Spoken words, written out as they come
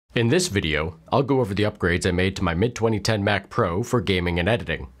In this video, I'll go over the upgrades I made to my mid-2010 Mac Pro for gaming and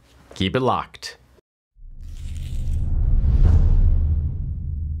editing. Keep it locked.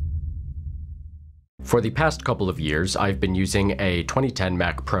 For the past couple of years, I've been using a 2010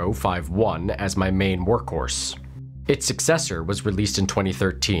 Mac Pro 5.1 as my main workhorse. Its successor was released in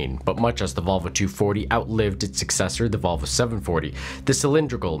 2013, but much as the Volvo 240 outlived its successor, the Volvo 740, the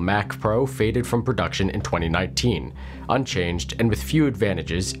cylindrical Mac Pro faded from production in 2019, unchanged and with few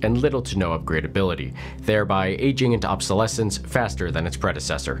advantages and little to no upgradability, thereby aging into obsolescence faster than its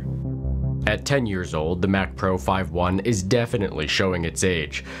predecessor. At 10 years old, the Mac Pro 5.1 is definitely showing its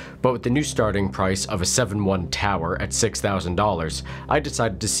age, but with the new starting price of a 7.1 tower at $6,000, I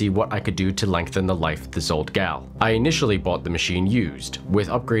decided to see what I could do to lengthen the life of this old gal. I initially bought the machine used, with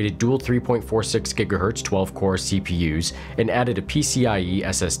upgraded dual 3.46 GHz 12-core CPUs, and added a PCIe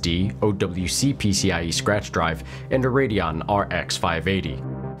SSD, OWC PCIe scratch drive, and a Radeon RX 580.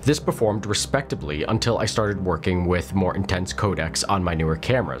 This performed respectably until I started working with more intense codecs on my newer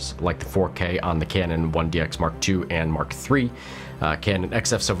cameras, like the 4K on the Canon 1DX Mark II and Mark III, Canon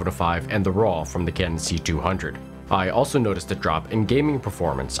XF705, and the RAW from the Canon C200. I also noticed a drop in gaming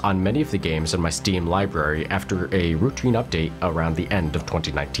performance on many of the games in my Steam library after a routine update around the end of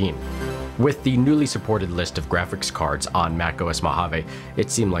 2019. With the newly supported list of graphics cards on macOS Mojave,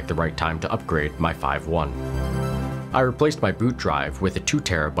 it seemed like the right time to upgrade my 5.1. I replaced my boot drive with a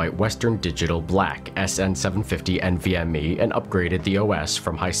 2TB Western Digital Black SN750 NVMe and upgraded the OS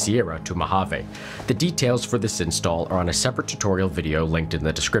from High Sierra to Mojave. The details for this install are on a separate tutorial video linked in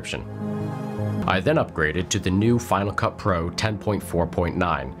the description. I then upgraded to the new Final Cut Pro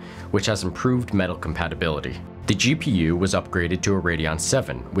 10.4.9, which has improved metal compatibility. The GPU was upgraded to a Radeon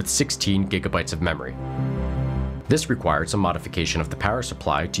VII with 16 GB of memory. This required some modification of the power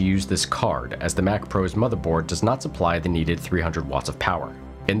supply to use this card, as the Mac Pro's motherboard does not supply the needed 300 watts of power.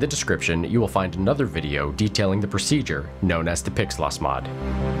 In the description, you will find another video detailing the procedure known as the Pixlos mod.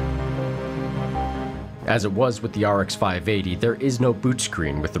 As it was with the RX 580, there is no boot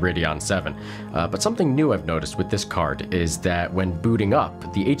screen with the Radeon 7, but something new I've noticed with this card is that when booting up,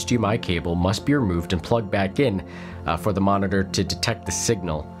 the HDMI cable must be removed and plugged back in for the monitor to detect the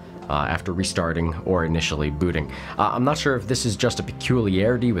signal after restarting or initially booting. I'm not sure if this is just a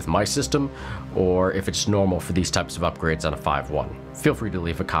peculiarity with my system, or if it's normal for these types of upgrades on a 5.1. Feel free to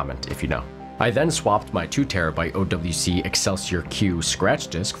leave a comment if you know. I then swapped my 2TB OWC Excelsior Q scratch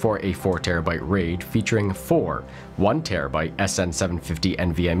disk for a 4TB RAID featuring four 1TB SN750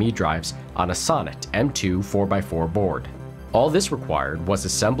 NVMe drives on a Sonnet M2 4x4 board. All this required was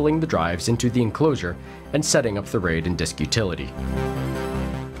assembling the drives into the enclosure and setting up the RAID and disk utility.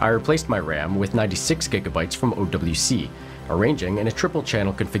 I replaced my RAM with 96 GB from OWC, arranging in a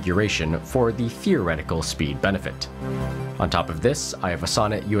triple-channel configuration for the theoretical speed benefit. On top of this, I have a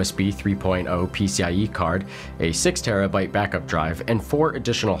Sonnet USB 3.0 PCIe card, a 6TB backup drive, and 4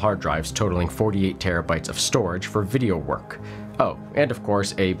 additional hard drives totaling 48 TB of storage for video work. Oh, and of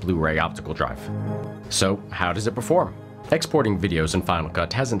course a Blu-ray optical drive. So, how does it perform? Exporting videos in Final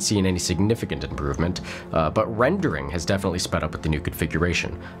Cut hasn't seen any significant improvement, but rendering has definitely sped up with the new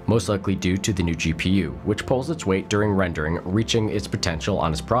configuration, most likely due to the new GPU, which pulls its weight during rendering, reaching its potential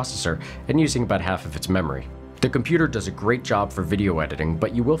on its processor and using about half of its memory. The computer does a great job for video editing,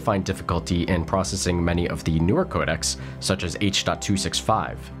 but you will find difficulty in processing many of the newer codecs, such as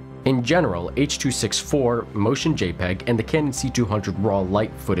H.265. In general, H.264, Motion JPEG, and the Canon C200 RAW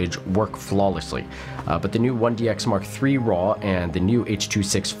light footage work flawlessly, but the new 1DX Mark III RAW and the new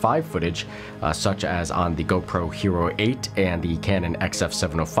H.265 footage, such as on the GoPro Hero 8 and the Canon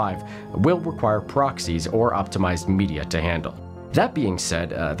XF705, will require proxies or optimized media to handle. That being said,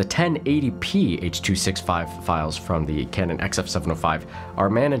 the 1080p H.265 files from the Canon XF705 are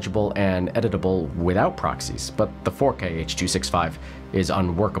manageable and editable without proxies, but the 4K H.265 is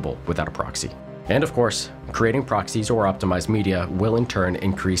unworkable without a proxy. And of course, creating proxies or optimized media will in turn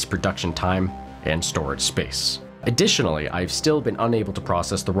increase production time and storage space. Additionally, I've still been unable to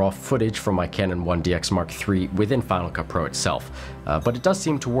process the raw footage from my Canon 1DX Mark III within Final Cut Pro itself, but it does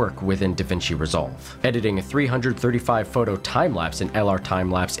seem to work within DaVinci Resolve. Editing a 335 photo time-lapse in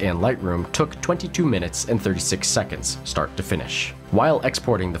LRTimelapse and Lightroom took 22 minutes and 36 seconds, start to finish. While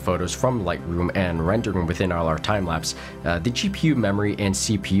exporting the photos from Lightroom and rendering within LRTimelapse, the GPU memory and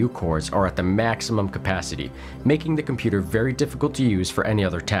CPU cores are at the maximum capacity, making the computer very difficult to use for any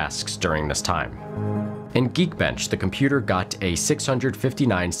other tasks during this time. In Geekbench, the computer got a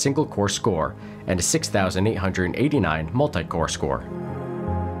 659 single-core score and a 6,889 multi-core score.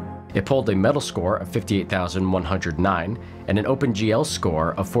 It pulled a metal score of 58,109 and an OpenGL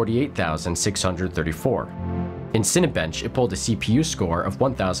score of 48,634. In Cinebench, it pulled a CPU score of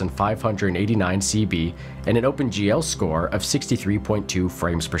 1,589 CB and an OpenGL score of 63.2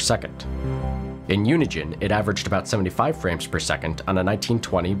 frames per second. In Unigine, it averaged about 75 frames per second on a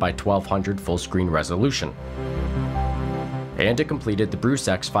 1920 by 1200 full-screen resolution. And it completed the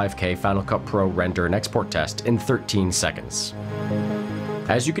BruceX 5K Final Cut Pro render and export test in 13 seconds.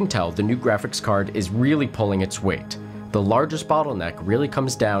 As you can tell, the new graphics card is really pulling its weight. The largest bottleneck really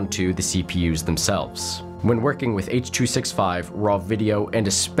comes down to the CPUs themselves. When working with H.265, raw video, and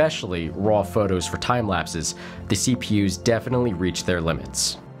especially raw photos for time lapses, the CPUs definitely reach their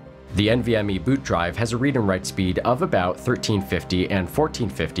limits. The NVMe boot drive has a read and write speed of about 1350 and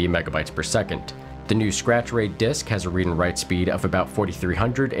 1450 megabytes per second. The new Scratch RAID disk has a read and write speed of about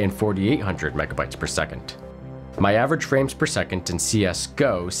 4300 and 4800 megabytes per second. My average frames per second in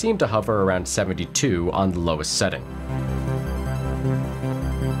CS:GO seem to hover around 72 on the lowest setting.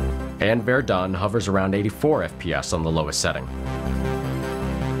 And Brendon hovers around 84 FPS on the lowest setting.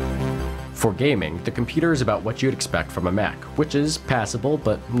 For gaming, the computer is about what you'd expect from a Mac, which is passable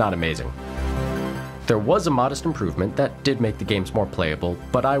but not amazing. There was a modest improvement that did make the games more playable,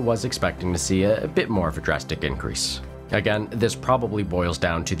 but I was expecting to see a bit more of a drastic increase. Again, this probably boils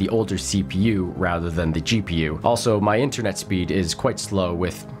down to the older CPU rather than the GPU. Also, my internet speed is quite slow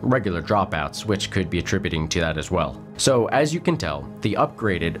with regular dropouts, which could be attributing to that as well. So as you can tell, the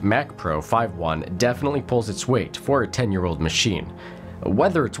upgraded Mac Pro 5.1 definitely pulls its weight for a 10-year-old machine.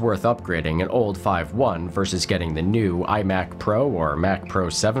 Whether it's worth upgrading an old 5.1 versus getting the new iMac Pro or Mac Pro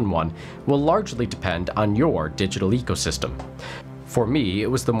 7.1 will largely depend on your digital ecosystem. For me, it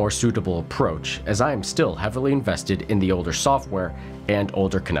was the more suitable approach, as I am still heavily invested in the older software and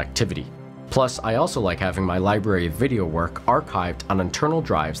older connectivity. Plus, I also like having my library of video work archived on internal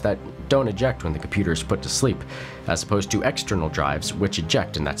drives that don't eject when the computer is put to sleep, as opposed to external drives which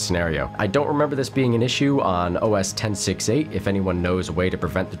eject in that scenario. I don't remember this being an issue on OS 10.6.8. If anyone knows a way to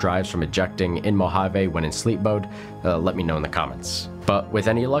prevent the drives from ejecting in Mojave when in sleep mode, let me know in the comments. But with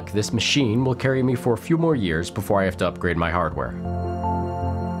any luck, this machine will carry me for a few more years before I have to upgrade my hardware.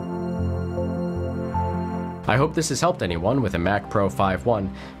 I hope this has helped anyone with a Mac Pro 5.1.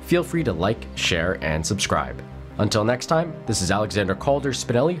 Feel free to like, share, and subscribe. Until next time, this is Alexander Calder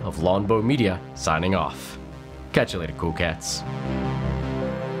Spinelli of Longbow Media, signing off. Catch you later, cool cats.